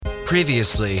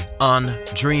Previously on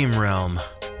Dream Realm.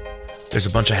 There's a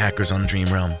bunch of hackers on Dream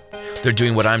Realm. They're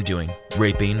doing what I'm doing,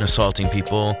 raping, assaulting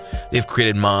people. They've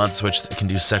created mods which they can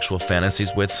do sexual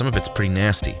fantasies with. Some of it's pretty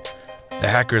nasty. The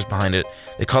hackers behind it,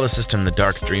 they call the system the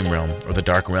Dark Dream Realm, or the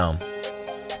Dark Realm.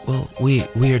 Well, we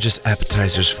are just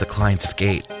appetizers for the clients of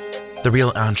Gate. The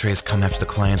real entrees come after the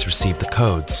clients receive the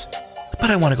codes. But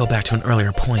I want to go back to an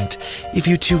earlier point. If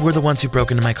you two were the ones who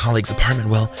broke into my colleague's apartment,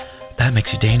 well, that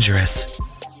makes you dangerous.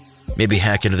 Maybe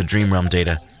hack into the Dream Realm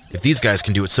data. If these guys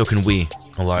can do it, so can we,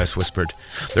 Elias whispered.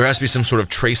 There has to be some sort of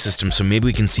trace system, so maybe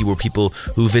we can see where people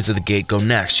who visit the Gate go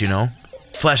next, you know?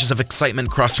 Flashes of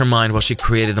excitement crossed her mind while she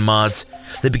created the mods.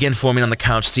 They began forming on the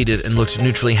couch, seated, and looked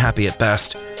neutrally happy at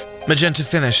best. Magenta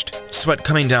finished, sweat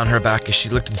coming down her back as she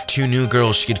looked at the 2 new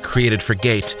girls she had created for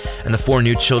Gate and the 4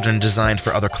 new children designed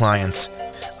for other clients.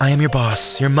 I am your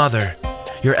boss, your mother,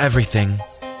 your everything.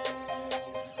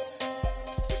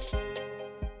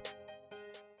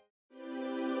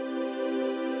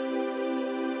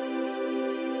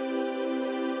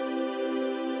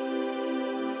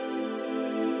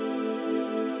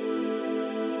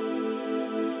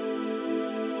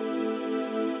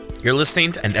 You're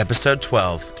listening to episode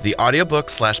 12 to the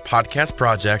audiobook/podcast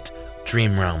project,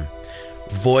 Dream Realm.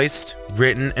 Voiced,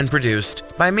 written, and produced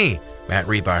by me, Matt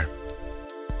Rebar.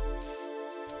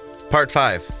 Part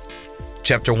 5,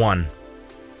 Chapter 1.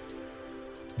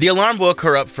 The alarm woke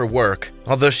her up for work,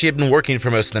 although she had been working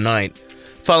for most of the night.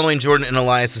 Following Jordan and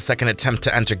Elias' second attempt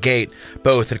to enter Gate,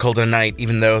 both had called it a night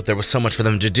even though there was so much for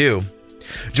them to do.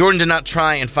 Jordan did not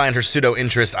try and find her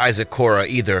pseudo-interest Isaac Cora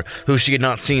either, who she had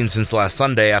not seen since last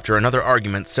Sunday after another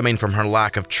argument stemming from her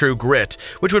lack of true grit,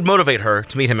 which would motivate her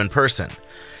to meet him in person.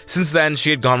 Since then,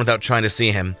 she had gone without trying to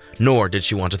see him, nor did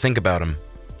she want to think about him.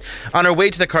 On her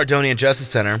way to the Cardonia Justice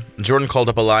Center, Jordan called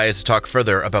up Elias to talk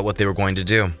further about what they were going to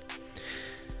do.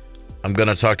 I'm going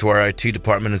to talk to our IT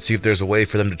department and see if there's a way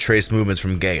for them to trace movements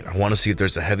from Gate. I want to see if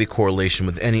there's a heavy correlation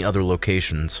with any other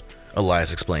locations,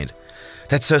 Elias explained.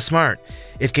 That's so smart.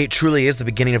 If Gate truly is the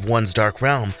beginning of one's dark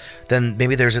realm, then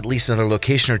maybe there's at least another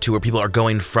location or two where people are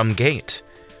going from Gate.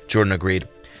 Jordan agreed.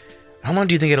 How long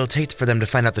do you think it'll take for them to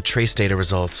find out the trace data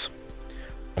results?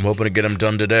 I'm hoping to get them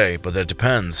done today, but that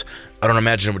depends. I don't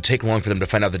imagine it would take long for them to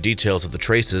find out the details of the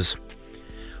traces.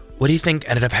 What do you think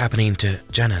ended up happening to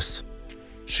Janice?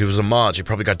 She was a mod. She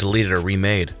probably got deleted or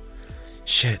remade.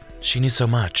 Shit, she knew so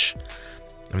much.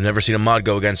 I've never seen a mod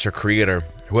go against her creator.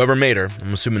 Whoever made her,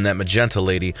 I'm assuming that Magenta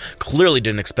lady, clearly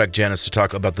didn't expect Janice to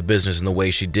talk about the business in the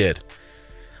way she did.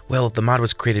 Well, the mod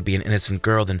was created to be an innocent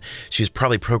girl, then she was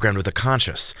probably programmed with a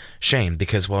conscience. Shame,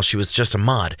 because while she was just a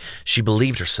mod, she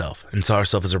believed herself and saw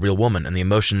herself as a real woman, and the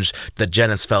emotions that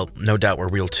Janice felt no doubt were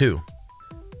real too.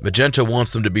 Magenta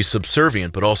wants them to be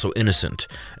subservient but also innocent,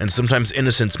 and sometimes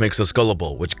innocence makes us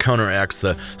gullible, which counteracts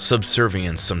the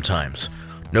subservience sometimes.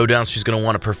 No doubt she's going to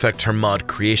want to perfect her mod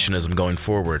creationism going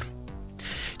forward.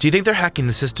 Do you think they're hacking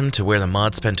the system to where the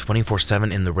mods spend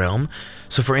 24/7 in the realm?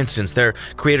 So for instance, their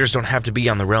creators don't have to be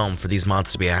on the realm for these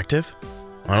mods to be active?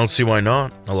 I don't see why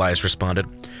not, Elias responded.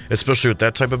 Especially with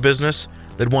that type of business,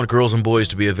 they'd want girls and boys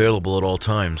to be available at all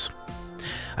times.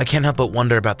 I can't help but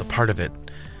wonder about the part of it,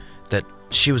 that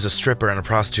she was a stripper and a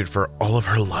prostitute for all of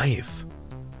her life.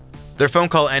 Their phone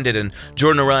call ended and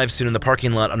Jordan arrived soon in the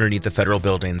parking lot underneath the federal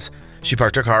buildings. She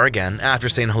parked her car again. After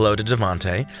saying hello to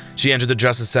Devante, she entered the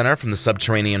Justice Center from the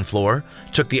subterranean floor,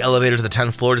 took the elevator to the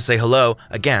 10th floor to say hello,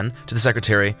 again, to the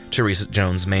secretary, Teresa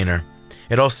Jones-Maynor.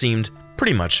 It all seemed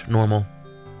pretty much normal.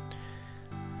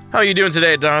 How are you doing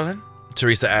today, darling?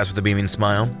 Teresa asked with a beaming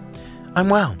smile. I'm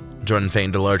well, Jordan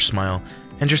feigned a large smile.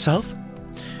 And yourself?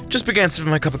 Just began sipping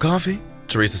my cup of coffee,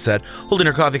 Teresa said, holding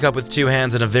her coffee cup with 2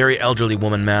 hands in a very elderly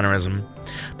woman mannerism.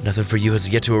 Nothing for you has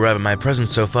yet to arrive at my presence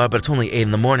so far, but it's only 8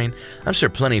 in the morning. I'm sure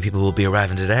plenty of people will be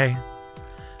arriving today.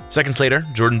 Seconds later,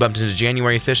 Jordan bumped into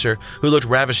January Fisher, who looked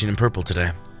ravishing in purple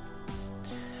today.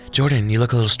 Jordan, you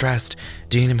look a little stressed.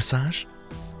 Do you need a massage?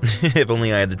 If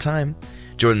only I had the time.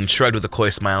 Jordan shrugged with a coy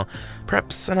smile.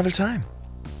 Perhaps another time.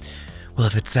 Well,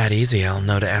 if it's that easy, I'll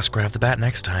know to ask right off the bat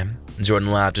next time.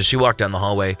 Jordan laughed as she walked down the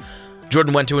hallway.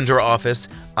 Jordan went into her office,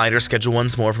 eyed her schedule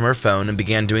once more from her phone, and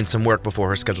began doing some work before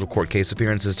her scheduled court case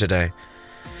appearances today.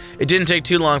 It didn't take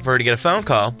too long for her to get a phone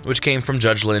call, which came from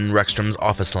Judge Lynn Reckstrom's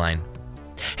office line.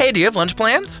 Hey, do you have lunch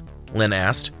plans? Lynn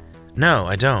asked. No,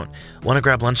 I don't. Want to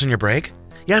grab lunch on your break?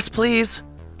 Yes, please.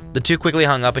 The two quickly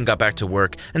hung up and got back to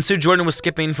work, and Sue Jordan was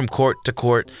skipping from court to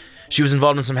court. She was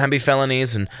involved in some heavy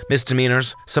felonies and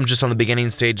misdemeanors, some just on the beginning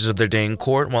stages of their day in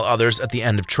court, while others at the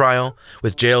end of trial,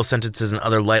 with jail sentences and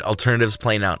other light alternatives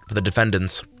playing out for the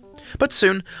defendants. But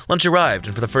soon, lunch arrived,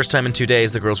 and for the first time in 2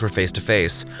 days, the girls were face to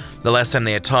face. The last time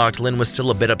they had talked, Lynn was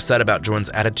still a bit upset about Jordan's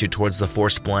attitude towards the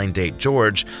forced blind date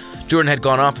George. Jordan had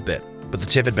gone off a bit, but the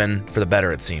tiff had been for the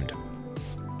better, it seemed.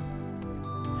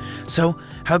 "So,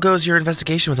 how goes your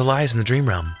investigation with Elias in the Dream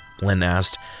Realm?" Lynn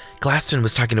asked. Glaston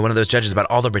was talking to one of those judges about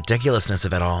all the ridiculousness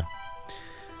of it all.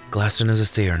 "Glaston is a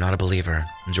seer, not a believer,"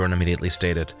 Jordan immediately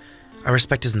stated. "I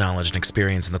respect his knowledge and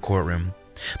experience in the courtroom,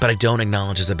 but I don't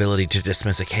acknowledge his ability to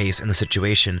dismiss a case in the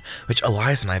situation which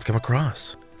Elias and I have come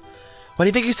across." "Why do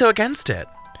you think he's so against it?"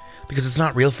 "Because it's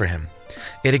not real for him.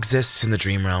 It exists in the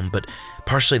Dream Realm, but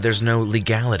partially there's no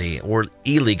legality or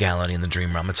illegality in the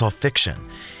Dream Realm. It's all fiction.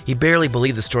 He barely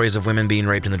believed the stories of women being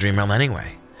raped in the Dream Realm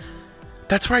anyway."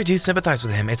 "That's where I do sympathize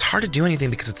with him. It's hard to do anything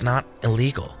because it's not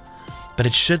illegal. But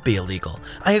it should be illegal.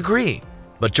 I agree."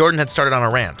 But Jordan had started on a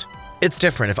rant. "It's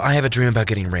different if I have a dream about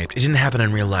getting raped. It didn't happen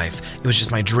in real life. It was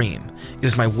just my dream. It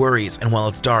was my worries, and while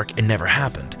it's dark, it never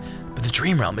happened. But the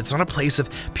Dream Realm, it's not a place of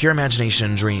pure imagination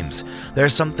and dreams. There are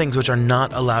some things which are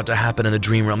not allowed to happen in the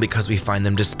Dream Realm because we find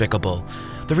them despicable.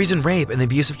 The reason rape and the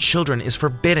abuse of children is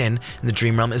forbidden in the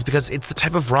Dream Realm is because it's the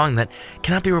type of wrong that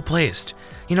cannot be replaced.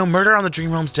 You know, murder on the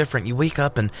Dream Realm's different. You wake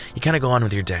up and you kind of go on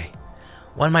with your day.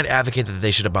 One might advocate that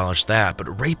they should abolish that,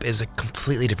 but rape is a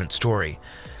completely different story.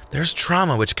 There's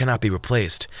trauma which cannot be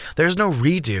replaced. There's no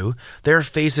redo. There are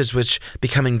phases which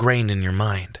become ingrained in your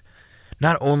mind.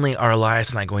 Not only are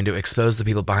Elias and I going to expose the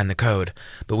people behind the code,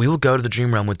 but we will go to the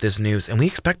Dream Realm with this news, and we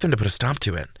expect them to put a stop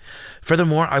to it.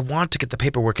 Furthermore, I want to get the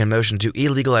paperwork in motion to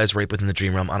illegalize rape within the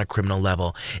Dream Realm on a criminal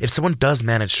level. If someone does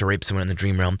manage to rape someone in the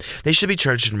Dream Realm, they should be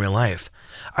charged in real life.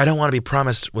 I don't want to be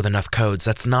promised with enough codes.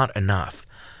 That's not enough.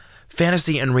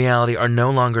 Fantasy and reality are no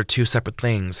longer two separate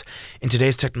things. In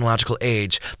today's technological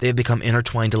age, they have become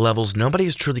intertwined to levels nobody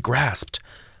has truly grasped.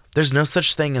 There's no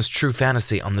such thing as true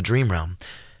fantasy on the Dream Realm.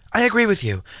 I agree with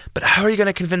you, but how are you going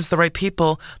to convince the right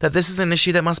people that this is an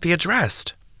issue that must be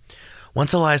addressed?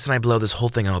 Once Elias and I blow this whole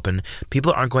thing open,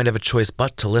 people aren't going to have a choice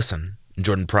but to listen,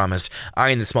 Jordan promised,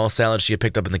 eyeing the small salad she had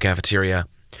picked up in the cafeteria.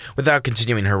 Without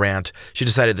continuing her rant, she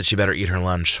decided that she better eat her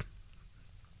lunch.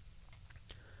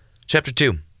 Chapter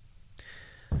 2.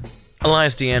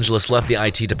 Elias DeAngelis left the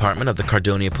IT department of the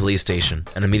Cardonia police station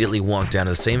and immediately walked down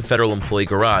to the same federal employee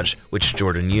garage which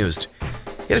Jordan used.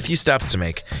 He had a few stops to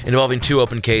make, involving 2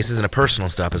 open cases and a personal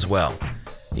stop as well.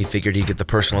 He figured he'd get the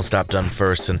personal stop done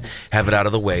first and have it out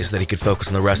of the way so that he could focus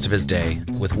on the rest of his day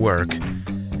with work.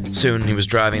 Soon, he was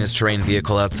driving his terrain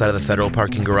vehicle outside of the federal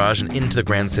parking garage and into the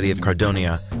grand city of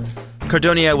Cardonia.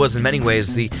 Cardonia was in many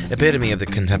ways the epitome of the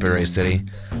contemporary city.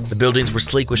 The buildings were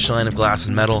sleek with shine of glass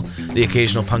and metal, the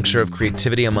occasional puncture of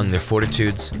creativity among their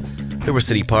fortitudes. There were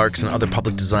city parks and other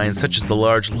public designs such as the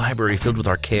large library filled with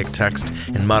archaic text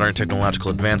and modern technological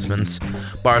advancements.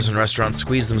 Bars and restaurants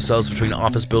squeezed themselves between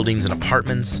office buildings and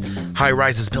apartments.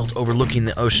 High-rises built overlooking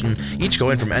the ocean, each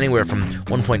going from anywhere from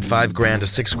 $1.5 grand to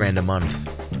 $6 grand a month.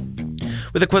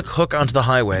 With a quick hook onto the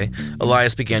highway,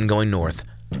 Elias began going north.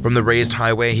 From the raised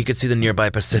highway, he could see the nearby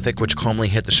Pacific, which calmly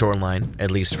hit the shoreline, at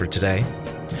least for today.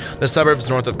 The suburbs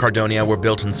north of Cardonia were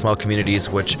built in small communities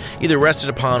which either rested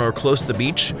upon or close to the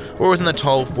beach, or within the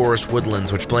tall forest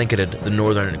woodlands which blanketed the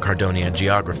northern Cardonia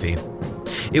geography.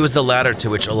 It was the latter to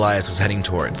which Elias was heading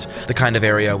towards, the kind of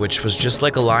area which was just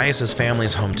like Elias's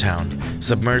family's hometown,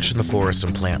 submerged in the forest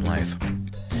and plant life.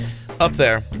 Up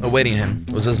there, awaiting him,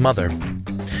 was his mother.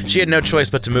 She had no choice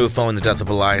but to move following the death of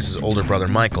Elias's older brother,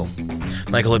 Michael.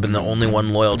 Michael had been the only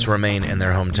one loyal to remain in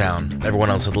their hometown. Everyone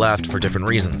else had left for different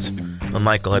reasons. But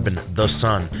Michael had been the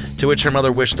son, to which her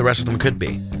mother wished the rest of them could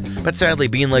be. But sadly,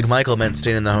 being like Michael meant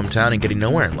staying in the hometown and getting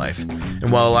nowhere in life.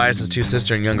 And while Elias's 2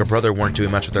 sisters and younger brother weren't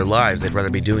doing much with their lives, they'd rather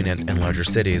be doing it in larger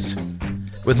cities.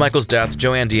 With Michael's death,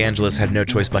 Joanne DeAngelis had no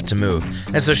choice but to move,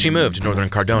 and so she moved to northern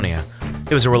Cardonia.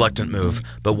 It was a reluctant move,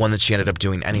 but one that she ended up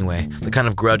doing anyway, the kind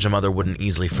of grudge a mother wouldn't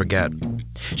easily forget.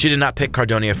 She did not pick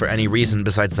Cardonia for any reason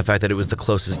besides the fact that it was the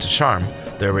closest to Charm,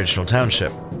 their original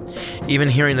township. Even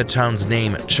hearing the town's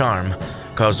name, Charm,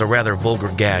 caused a rather vulgar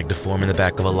gag to form in the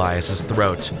back of Elias's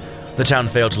throat. The town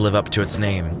failed to live up to its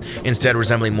name, instead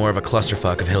resembling more of a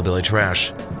clusterfuck of hillbilly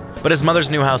trash. But his mother's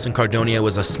new house in Cardonia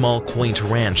was a small, quaint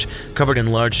ranch covered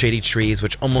in large shady trees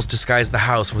which almost disguised the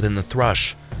house within the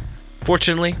thrush.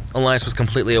 Fortunately, Elias was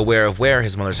completely aware of where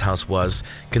his mother's house was,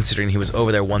 considering he was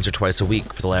over there once or twice a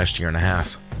week for the last year and a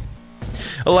half.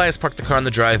 Elias parked the car in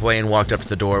the driveway and walked up to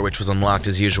the door, which was unlocked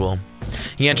as usual.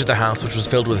 He entered the house, which was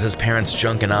filled with his parents'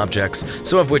 junk and objects,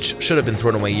 some of which should have been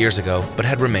thrown away years ago, but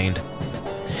had remained.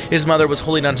 His mother was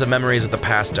holding on to memories of the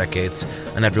past decades,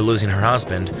 and after losing her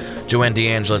husband, Joanne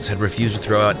DeAngelis had refused to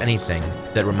throw out anything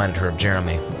that reminded her of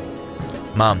Jeremy.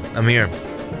 "Mom, I'm here."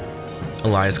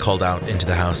 Elias called out into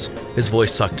the house, his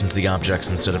voice sucked into the objects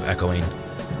instead of echoing.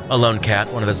 A lone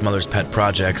cat, one of his mother's pet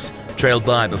projects, trailed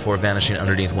by before vanishing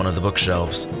underneath one of the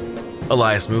bookshelves.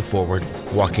 Elias moved forward,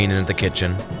 walking into the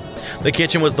kitchen. The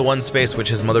kitchen was the one space which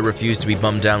his mother refused to be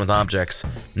bummed down with objects,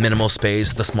 minimal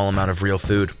space with a small amount of real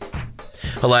food.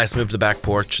 Elias moved to the back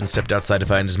porch and stepped outside to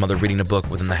find his mother reading a book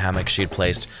within the hammock she had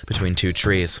placed between two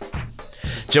trees.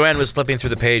 Joanne was flipping through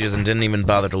the pages and didn't even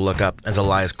bother to look up as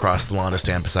Elias crossed the lawn to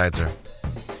stand beside her.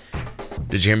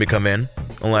 "Did you hear me come in?"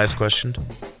 Elias questioned.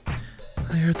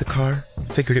 "I heard the car.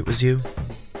 Figured it was you."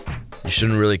 "You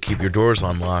shouldn't really keep your doors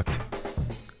unlocked."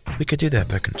 "We could do that,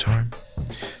 Beck and Charm.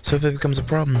 So if it becomes a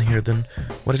problem here, then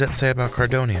what does that say about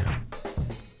Cardonia?"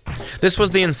 This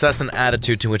was the incessant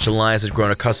attitude to which Elias had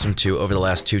grown accustomed to over the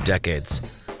last 2 decades.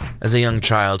 As a young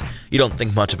child, you don't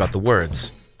think much about the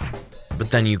words.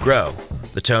 But then you grow.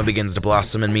 The tone begins to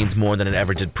blossom and means more than it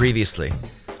ever did previously.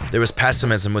 There was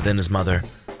pessimism within his mother,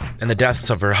 and the deaths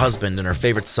of her husband and her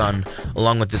favorite son,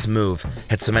 along with this move,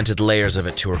 had cemented layers of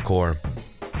it to her core.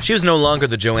 She was no longer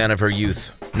the Joanne of her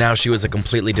youth. Now she was a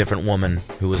completely different woman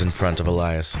who was in front of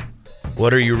Elias.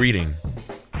 "What are you reading?"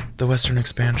 "The Western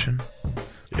Expansion."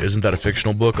 "Isn't that a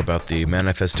fictional book about the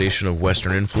manifestation of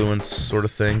Western influence sort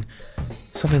of thing?"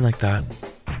 "Something like that."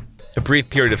 A brief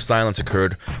period of silence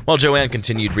occurred while Joanne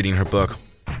continued reading her book.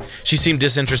 She seemed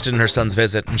disinterested in her son's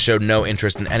visit and showed no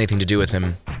interest in anything to do with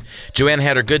him. Joanne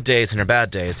had her good days and her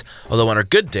bad days, although on her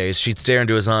good days she'd stare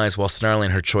into his eyes while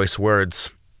snarling her choice words.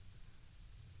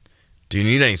 "Do you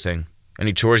need anything?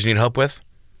 Any chores you need help with?"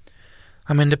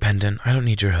 "I'm independent. I don't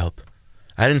need your help."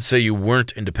 "I didn't say you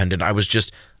weren't independent. I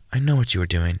know what you were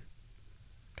doing."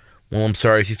 "Well, I'm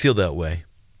sorry if you feel that way."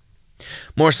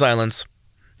 More silence.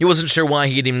 He wasn't sure why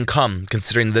he had even come,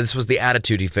 considering that this was the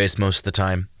attitude he faced most of the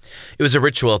time. It was a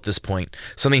ritual at this point,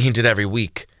 something he did every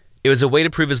week. It was a way to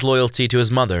prove his loyalty to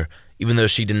his mother, even though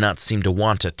she did not seem to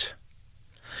want it.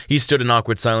 He stood in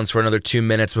awkward silence for another 2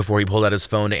 minutes before he pulled out his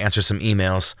phone to answer some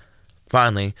emails.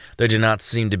 Finally, there did not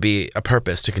seem to be a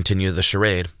purpose to continue the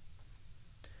charade.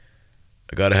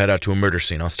 "I gotta head out to a murder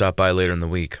scene. I'll stop by later in the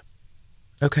week."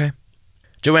 "Okay."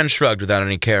 Joanne shrugged without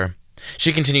any care.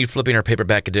 She continued flipping her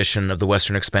paperback edition of the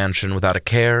Western Expansion without a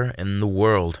care in the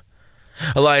world.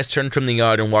 Elias turned from the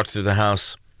yard and walked through the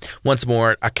house. Once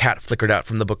more, a cat flickered out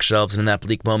from the bookshelves, and in that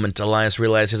bleak moment, Elias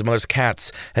realized his mother's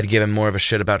cats had given more of a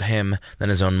shit about him than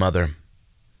his own mother.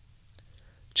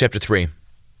 Chapter 3.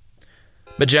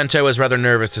 Magenta was rather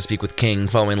nervous to speak with King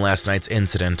following last night's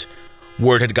incident.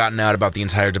 Word had gotten out about the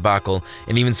entire debacle,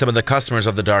 and even some of the customers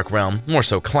of the Dark Realm, more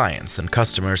so clients than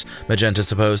customers, Magenta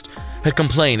supposed, had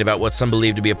complained about what some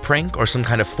believed to be a prank or some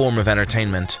kind of form of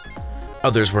entertainment.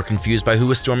 Others were confused by who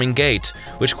was storming Gate,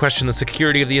 which questioned the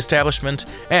security of the establishment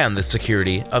and the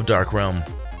security of Dark Realm.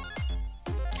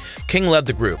 King led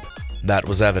the group. That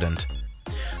was evident.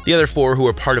 The other 4 who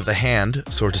were part of the hand,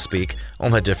 so to speak,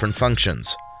 all had different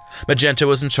functions. Magenta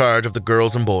was in charge of the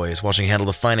girls and boys while she handled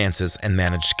the finances and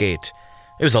managed Gate.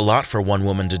 It was a lot for one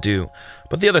woman to do,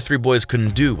 but the other 3 boys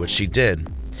couldn't do what she did.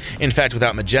 In fact,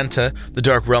 without Magenta, the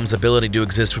Dark Realm's ability to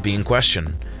exist would be in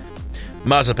question.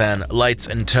 Marzipan, Lights,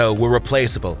 and Toe were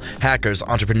replaceable. Hackers,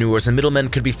 entrepreneurs, and middlemen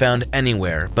could be found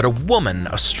anywhere, but a woman,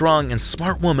 a strong and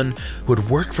smart woman who would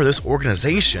work for this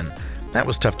organization, that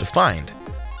was tough to find.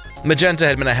 Magenta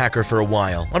had been a hacker for a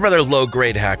while, a rather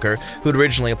low-grade hacker who had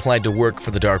originally applied to work for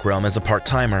the Dark Realm as a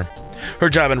part-timer. Her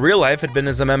job in real life had been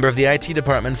as a member of the IT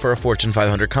department for a Fortune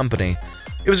 500 company.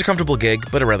 It was a comfortable gig,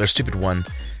 but a rather stupid one.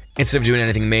 Instead of doing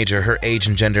anything major, her age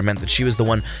and gender meant that she was the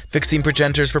one fixing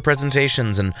projectors for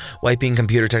presentations and wiping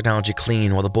computer technology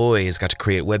clean while the boys got to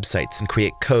create websites and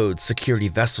create codes, security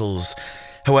vessels.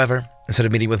 However, instead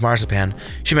of meeting with Marzipan,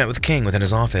 she met with King within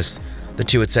his office. The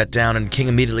 2 had sat down and King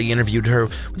immediately interviewed her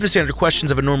with the standard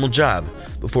questions of a normal job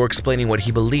before explaining what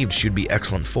he believed she would be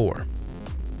excellent for.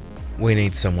 "We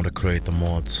need someone to create the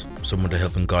mods, someone to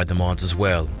help and guide the mods as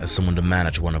well as someone to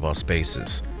manage one of our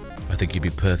spaces. I think you'd be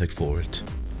perfect for it."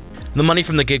 The money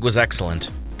from the gig was excellent.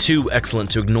 Too excellent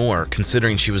to ignore,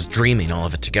 considering she was dreaming all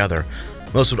of it together.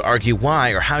 Most would argue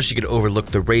why or how she could overlook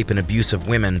the rape and abuse of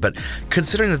women, but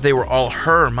considering that they were all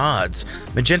her mods,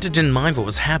 Magenta didn't mind what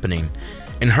was happening.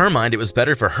 In her mind, it was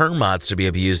better for her mods to be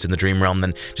abused in the Dream Realm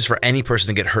than just for any person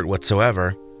to get hurt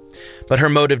whatsoever. But her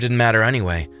motive didn't matter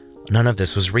anyway. None of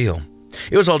this was real.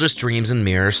 It was all just dreams and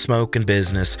mirrors, smoke and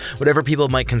business. Whatever people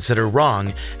might consider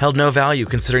wrong held no value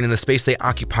considering the space they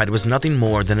occupied was nothing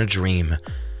more than a dream.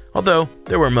 Although,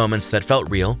 there were moments that felt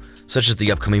real, such as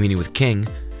the upcoming meeting with King.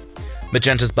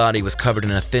 Magenta's body was covered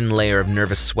in a thin layer of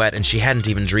nervous sweat, and she hadn't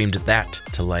even dreamed that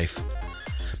to life.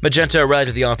 Magenta arrived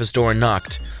at the office door and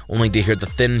knocked, only to hear the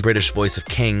thin British voice of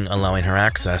King allowing her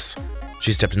access.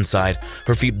 She stepped inside,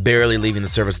 her feet barely leaving the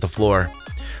surface of the floor.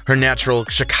 Her natural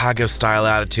Chicago-style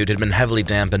attitude had been heavily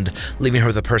dampened, leaving her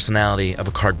with the personality of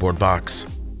a cardboard box.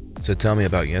 "So tell me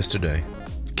about yesterday,"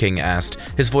 King asked,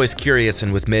 his voice curious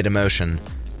and with mid-emotion.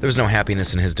 There was no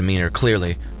happiness in his demeanor,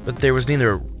 clearly, but there was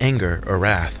neither anger or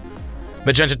wrath.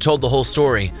 Magenta told the whole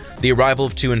story: the arrival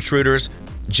of 2 intruders,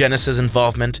 Janice's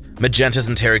involvement, Magenta's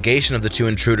interrogation of the 2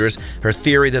 intruders, her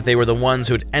theory that they were the ones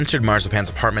who had entered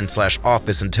Marzipan's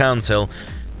apartment/office in Townshill.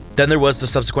 Then there was the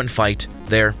subsequent fight,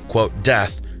 their, quote,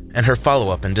 death, and her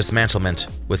follow-up and dismantlement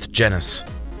with Janice.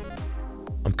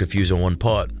 "I'm confused on one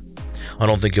part. I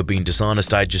don't think you're being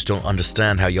dishonest, I just don't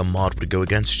understand how your mod would go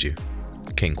against you,"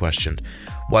 King questioned.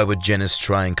 "Why would Janice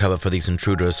try and cover for these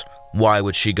intruders? Why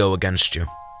would she go against you?"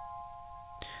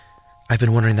 "I've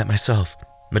been wondering that myself,"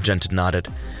 Magenta nodded.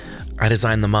 "I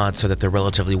designed the mods so that they're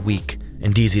relatively weak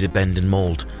and easy to bend and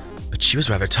mold, but she was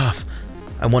rather tough.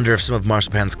 I wonder if some of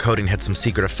Marzipan's coding had some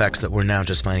secret effects that we're now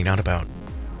just finding out about."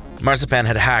 Marzipan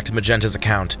had hacked Magenta's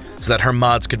account so that her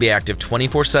mods could be active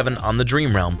 24/7 on the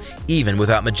Dream Realm, even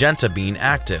without Magenta being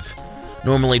active.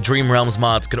 Normally, Dream Realm's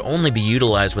mods could only be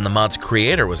utilized when the mod's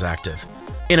creator was active.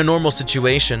 In a normal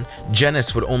situation,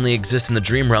 Janice would only exist in the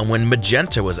Dream Realm when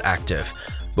Magenta was active.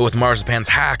 But with Marzipan's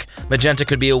hack, Magenta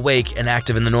could be awake and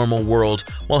active in the normal world,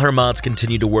 while her mods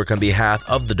continued to work on behalf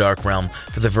of the Dark Realm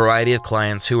for the variety of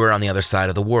clients who were on the other side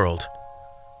of the world.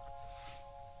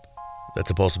 "That's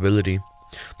a possibility.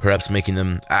 Perhaps making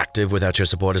them active without your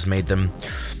support has made them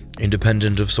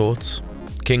independent of sorts,"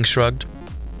 King shrugged.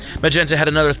 Magenta had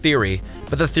another theory,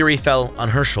 but the theory fell on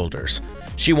her shoulders.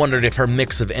 She wondered if her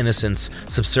mix of innocence,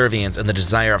 subservience, and the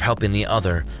desire of helping the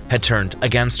other had turned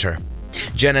against her.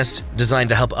 Janice, designed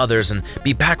to help others and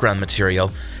be background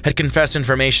material, had confessed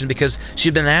information because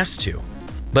she'd been asked to.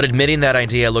 But admitting that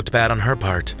idea looked bad on her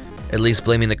part. At least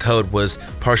blaming the code was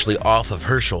partially off of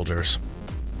her shoulders.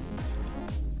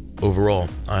 "Overall,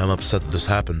 I am upset that this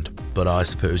happened, but I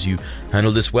suppose you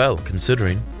handled this well,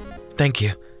 considering." "Thank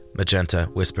you," Magenta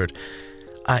whispered.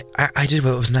 I did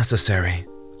what was necessary."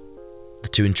 "The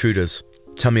 2 intruders.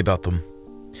 Tell me about them."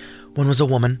 "One was a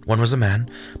woman, one was a man.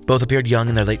 Both appeared young,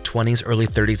 in their late 20s, early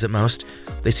 30s at most.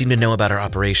 They seemed to know about our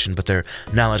operation, but their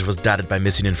knowledge was dotted by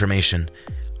missing information.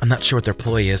 I'm not sure what their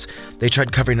ploy is. They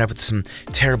tried covering it up with some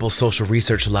terrible social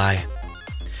research lie."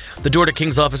 The door to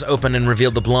King's office opened and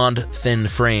revealed the blonde, thin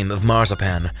frame of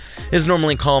Marzipan. His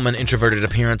normally calm and introverted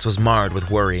appearance was marred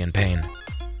with worry and pain.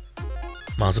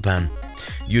 "Marzipan,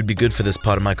 you'd be good for this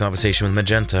part of my conversation with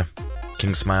Magenta."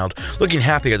 King smiled, looking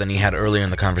happier than he had earlier in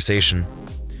the conversation.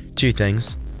 "2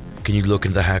 things. Can you look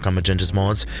into the hack on Magenta's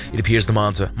mods? It appears the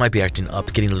mods might be acting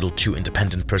up, getting a little too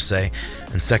independent per se.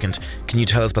 And second, can you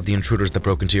tell us about the intruders that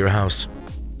broke into your house?"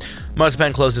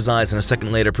 Marzipan closed his eyes and a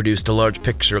second later produced a large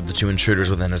picture of the 2 intruders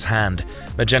within his hand.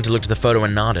 Magenta looked at the photo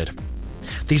and nodded.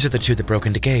 "These are the 2 that broke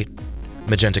into Gate,"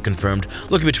 Magenta confirmed,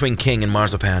 looking between King and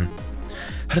Marzipan.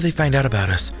 "How did they find out about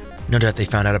us? No doubt they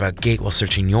found out about Gate while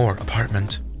searching your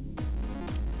apartment."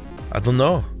 "I don't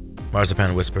know,"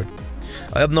 Marzipan whispered.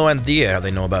 "I have no idea how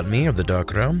they know about me or the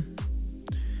Dark Realm.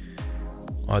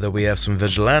 Either we have some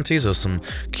vigilantes or some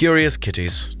curious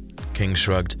kitties." King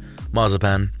shrugged.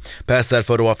 "Marzipan, pass that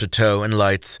photo off to Toe and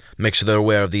Lights. Make sure they're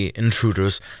aware of the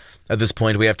intruders. At this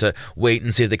point, we have to wait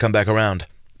and see if they come back around.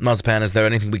 Marzipan, is there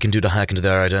anything we can do to hack into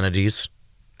their identities?"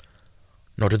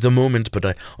 "Not at the moment, but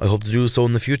I hope to do so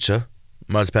in the future."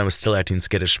 Marzipan was still acting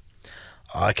skittish.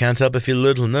 "I can't help but feel a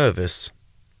little nervous."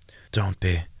 "Don't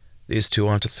be. These 2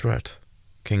 aren't a threat."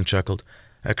 King chuckled.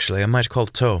 "Actually, I might call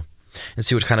Toe and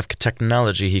see what kind of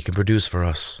technology he can produce for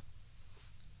us."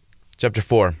 Chapter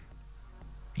 4.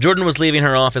 Jordan was leaving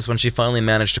her office when she finally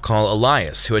managed to call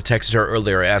Elias, who had texted her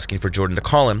earlier asking for Jordan to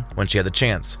call him when she had the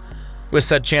chance. With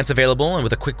said chance available, and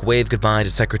with a quick wave goodbye to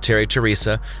Secretary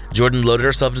Teresa, Jordan loaded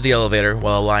herself into the elevator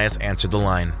while Elias answered the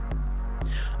line.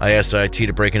 "I asked IT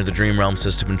to break into the Dream Realm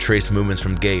system and trace movements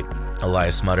from Gate,"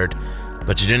 Elias muttered.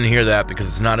 "But you didn't hear that because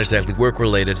it's not exactly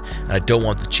work-related, and I don't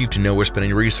want the Chief to know we're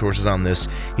spending resources on this.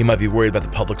 He might be worried about the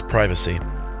public's privacy."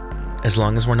 "As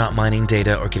long as we're not mining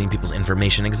data or getting people's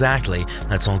information exactly,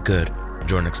 that's all good,"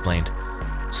 Jordan explained.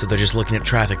 "So they're just looking at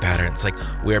traffic patterns, like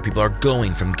where people are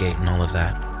going from Gate and all of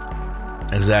that."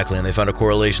 "Exactly, and they found a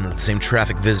correlation that the same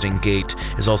traffic visiting Gate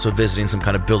is also visiting some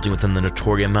kind of building within the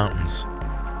Notoria Mountains."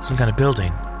 "Some kind of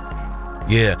building?"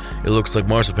 "Yeah, it looks like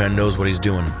Marzipan knows what he's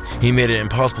doing. He made it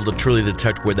impossible to truly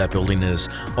detect where that building is.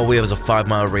 All we have is a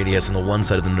 5-mile radius on the one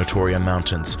side of the Notoria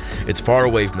Mountains. It's far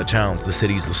away from the towns, the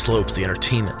cities, the slopes, the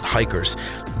entertainment, the hikers.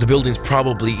 The building's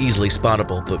probably easily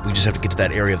spottable, but we just have to get to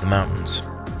that area of the mountains."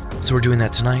 "So we're doing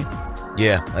that tonight?"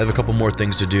 "Yeah, I have a couple more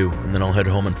things to do, and then I'll head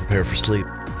home and prepare for sleep."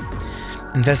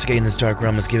 Investigating this dark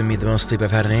realm has given me the most sleep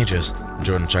I've had in ages,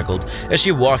 Jordan chuckled as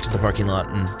she walked to the parking lot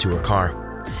and to her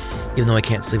car. Even though I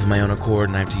can't sleep of my own accord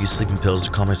and I have to use sleeping pills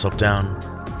to calm myself down,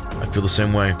 I feel the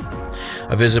same way.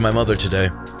 I visited my mother today.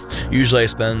 Usually I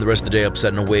spend the rest of the day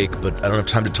upset and awake, but I don't have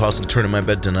time to toss and turn in my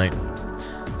bed tonight.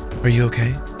 Are you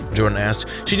okay? Jordan asked.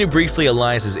 She knew briefly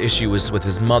Elias's issue was with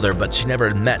his mother, but she never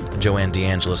had met Joanne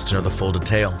DeAngelis to know the full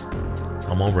detail.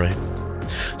 I'm all right.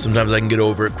 Sometimes I can get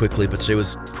over it quickly, but today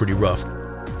was pretty rough.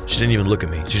 She didn't even look at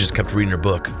me. She just kept reading her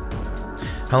book.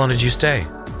 How long did you stay?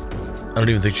 I don't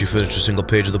even think she finished a single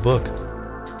page of the book.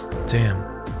 Damn.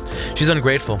 She's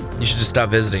ungrateful. You should just stop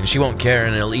visiting. She won't care,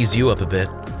 and it'll ease you up a bit.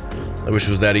 I wish it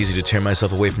was that easy to tear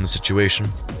myself away from the situation.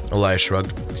 Elias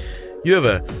shrugged. You have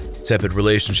a tepid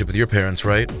relationship with your parents,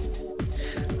 right?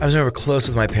 I was never close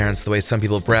with my parents the way some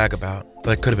people brag about,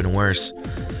 but it could have been worse.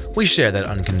 We share that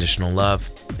unconditional love.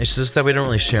 It's just that we don't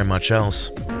really share much else.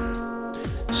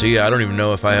 So yeah, I don't even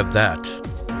know if I have that.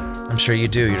 I'm sure you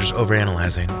do, you're just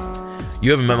overanalyzing.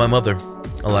 You haven't met my mother.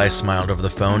 Elias smiled over the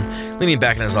phone, leaning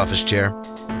back in his office chair.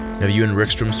 Have you and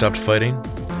Rickstrom stopped fighting?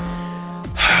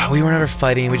 We were never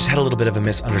fighting, we just had a little bit of a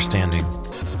misunderstanding.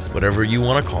 Whatever you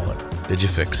want to call it. Did you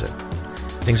fix it?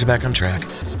 Things are back on track.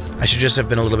 I should just have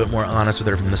been a little bit more honest with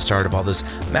her from the start of all this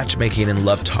matchmaking and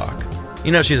love talk.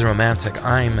 You know she's a romantic.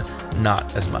 I'm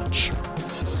not as much.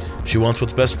 She wants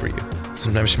what's best for you.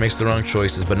 Sometimes she makes the wrong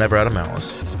choices, but never out of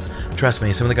malice. Trust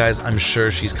me, some of the guys I'm sure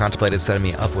she's contemplated setting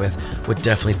me up with would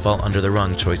definitely fall under the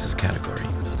wrong choices category.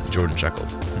 Jordan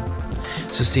chuckled.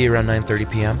 So see you around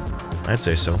 9:30 p.m.? I'd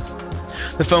say so.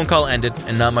 The phone call ended,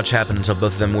 and not much happened until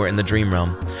both of them were in the dream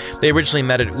realm. They originally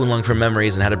met at Oolong for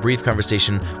Memories and had a brief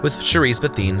conversation with Cherise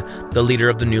Bethine, the leader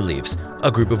of the New Leaves,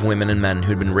 a group of women and men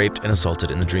who'd been raped and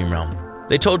assaulted in the dream realm.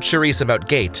 They told Cherise about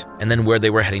Gate, and then where they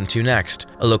were heading to next,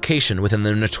 a location within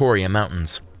the Notoria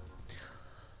Mountains.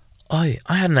 I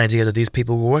had an idea that these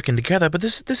people were working together, but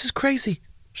this is crazy,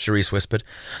 Cherise whispered.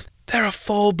 They're a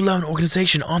full-blown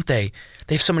organization, aren't they?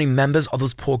 They have so many members, all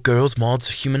those poor girls, Maud's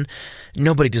human.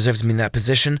 Nobody deserves to be in that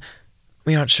position.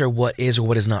 We aren't sure what is or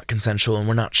what is not consensual, and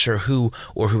we're not sure who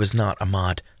or who is not a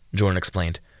Maud, Jordan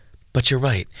explained. But you're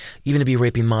right. Even to be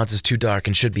raping Mauds is too dark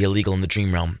and should be illegal in the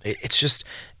dream realm.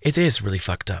 It is really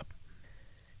fucked up.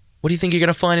 What do you think you're going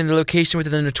to find in the location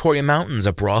within the Notoria Mountains?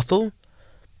 A brothel?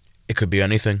 It could be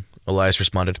anything, Elias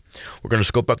responded. We're going to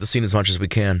scope out the scene as much as we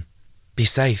can. Be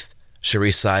safe,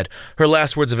 Cherise sighed. Her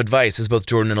last words of advice as both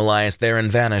Jordan and Elias therein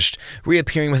vanished,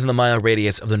 reappearing within the mile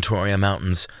radius of the Notoria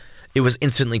Mountains. It was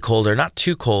instantly colder, not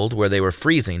too cold where they were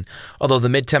freezing, although the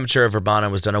mid-temperature of Urbana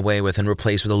was done away with and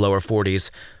replaced with the lower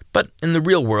 40s. But in the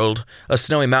real world, a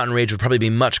snowy mountain range would probably be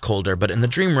much colder, but in the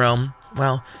dream realm,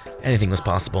 well, anything was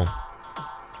possible.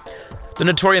 The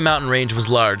Notoria mountain range was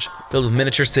large, filled with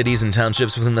miniature cities and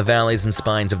townships within the valleys and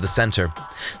spines of the center.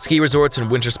 Ski resorts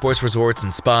and winter sports resorts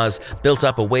and spas built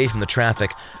up away from the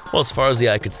traffic, while as far as the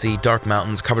eye could see, dark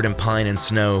mountains covered in pine and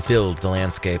snow filled the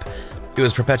landscape. It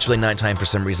was perpetually nighttime for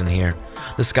some reason here.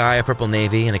 The sky a purple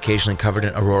navy and occasionally covered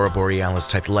in aurora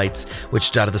borealis-type lights,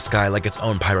 which dotted the sky like its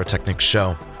own pyrotechnic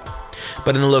show.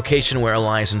 But in the location where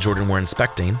Elias and Jordan were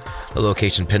inspecting, the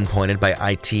location pinpointed by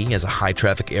IT as a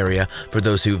high-traffic area for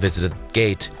those who visited the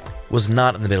Gate, was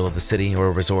not in the middle of the city or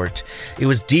a resort. It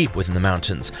was deep within the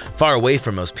mountains, far away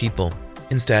from most people.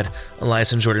 Instead,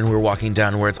 Elias and Jordan were walking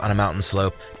downwards on a mountain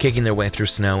slope, kicking their way through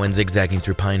snow and zigzagging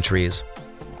through pine trees.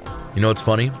 You know what's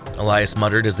funny? Elias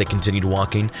muttered as they continued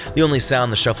walking, the only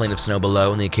sound the shuffling of snow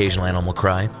below and the occasional animal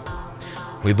cry.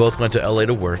 We both went to LA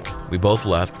to work, we both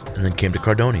left, and then came to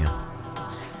Cardonia.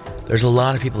 There's a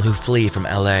lot of people who flee from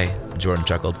LA, Jordan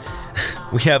chuckled.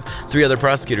 We have 3 other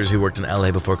prosecutors who worked in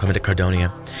LA before coming to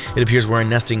Cardonia. It appears we're a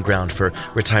nesting ground for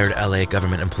retired LA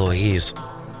government employees.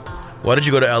 Why did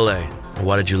you go to LA? Or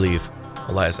why did you leave?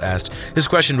 Elias asked, his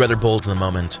question rather bold in the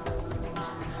moment.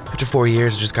 After 4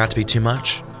 years, it just got to be too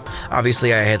much.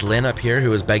 Obviously, I had Lynn up here who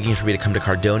was begging for me to come to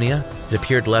Cardonia. It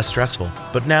appeared less stressful.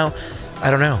 But now, I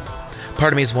don't know.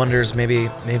 Part of me wonders maybe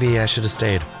I should have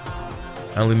stayed.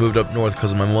 I only moved up north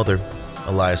because of my mother,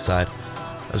 Elias sighed.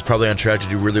 I was probably on track to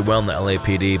do really well in the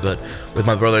LAPD, but with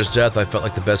my brother's death, I felt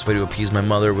like the best way to appease my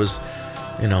mother was,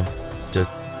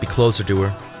 to be closer to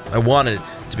her. I wanted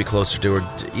to be closer to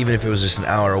her, even if it was just an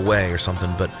hour away or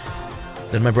something, but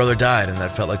then my brother died, and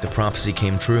that felt like the prophecy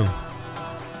came true.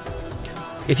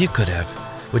 If you could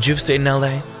have, would you have stayed in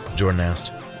LA? Jordan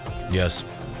asked. Yes,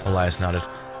 Elias nodded.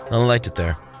 I liked it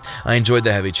there. I enjoyed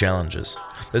the heavy challenges.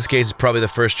 This case is probably the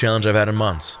first challenge I've had in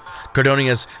months.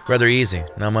 Cardonia's rather easy.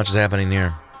 Not much is happening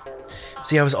here.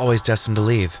 See, I was always destined to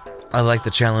leave. I like the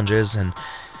challenges,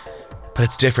 but But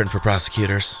it's different for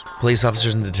prosecutors. Police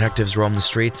officers and detectives roam the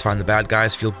streets, find the bad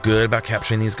guys, feel good about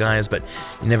capturing these guys, but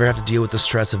you never have to deal with the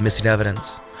stress of missing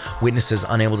evidence. Witnesses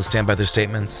unable to stand by their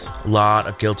statements. A lot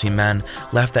of guilty men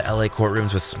left the LA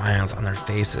courtrooms with smiles on their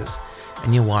faces.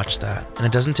 And you watch that, and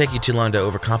it doesn't take you too long to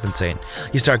overcompensate.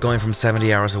 You start going from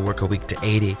 70 hours of work a week to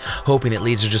 80, hoping it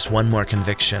leads to just one more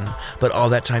conviction. But all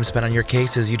that time spent on your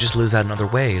cases, you just lose out in other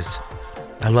ways.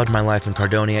 I loved my life in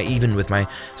Cardonia, even with my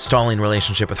stalling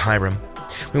relationship with Hiram.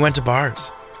 We went to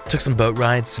bars, took some boat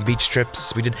rides, some beach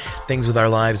trips. We did things with our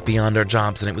lives beyond our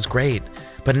jobs, and it was great.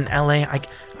 But in LA, I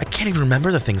can't even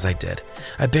remember the things I did.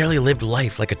 I barely lived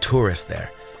life like a tourist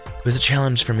there. It was a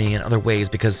challenge for me in other ways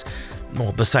because,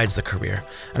 well, besides the career.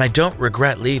 And I don't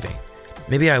regret leaving.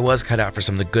 Maybe I was cut out for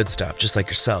some of the good stuff, just like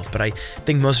yourself, but I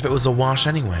think most of it was a wash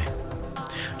anyway.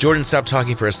 Jordan stopped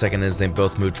talking for a second as they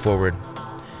both moved forward.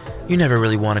 You never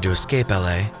really wanted to escape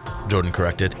LA, Jordan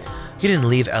corrected. You didn't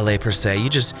leave LA per se, you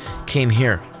just came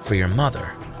here for your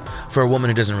mother. For a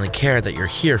woman who doesn't really care that you're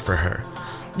here for her.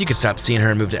 You could stop seeing her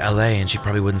and move to LA and she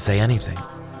probably wouldn't say anything.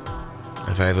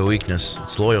 If I have a weakness,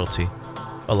 it's loyalty,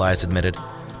 Elias admitted.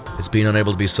 It's being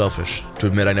unable to be selfish, to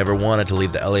admit I never wanted to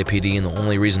leave the LAPD, and the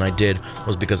only reason I did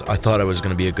was because I thought I was going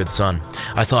to be a good son.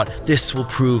 I thought, this will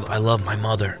prove I love my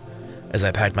mother, as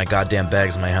I packed my goddamn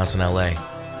bags in my house in LA.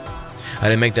 I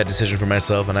didn't make that decision for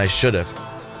myself, and I should have.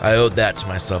 I owed that to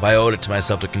myself. I owed it to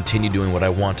myself to continue doing what I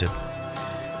wanted.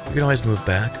 You can always move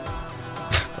back.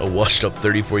 A washed-up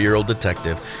 34-year-old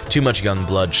detective. Too much young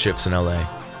blood shifts in LA.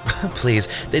 Please,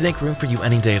 they make room for you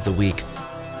any day of the week.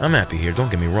 I'm happy here, don't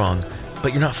get me wrong.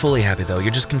 But you're not fully happy, though.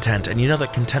 You're just content, and you know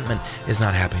that contentment is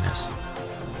not happiness.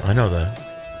 I know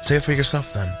that. Say it for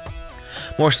yourself, then.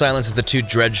 More silence as the two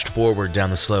dredged forward down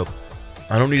the slope.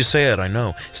 I don't need to say it, I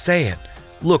know. Say it.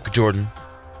 Look, Jordan.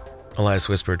 Elias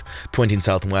whispered, pointing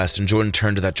southwest, and Jordan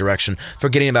turned to that direction,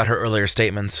 forgetting about her earlier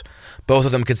statements. Both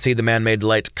of them could see the man-made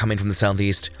light coming from the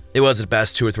southeast. It was at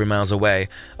best 2 or 3 miles away,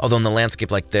 although in the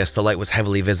landscape like this, the light was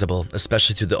heavily visible,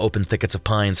 especially through the open thickets of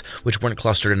pines, which weren't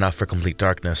clustered enough for complete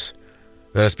darkness.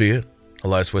 That must be it,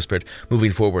 Elias whispered,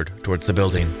 moving forward towards the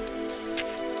building.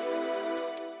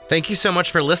 Thank you so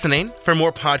much for listening. For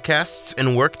more podcasts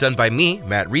and work done by me,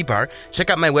 Matt Rebar, check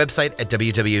out my website at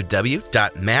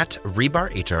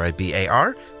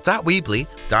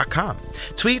www.mattrebar.weebly.com.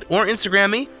 Tweet or Instagram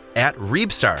me at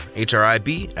Reebstar,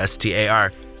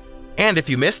 Hribstar. And if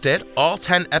you missed it, all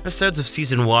 10 episodes of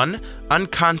Season 1,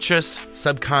 Unconscious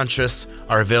Subconscious,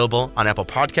 are available on Apple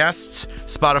Podcasts,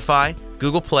 Spotify,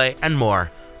 Google Play, and more.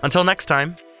 Until next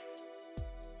time.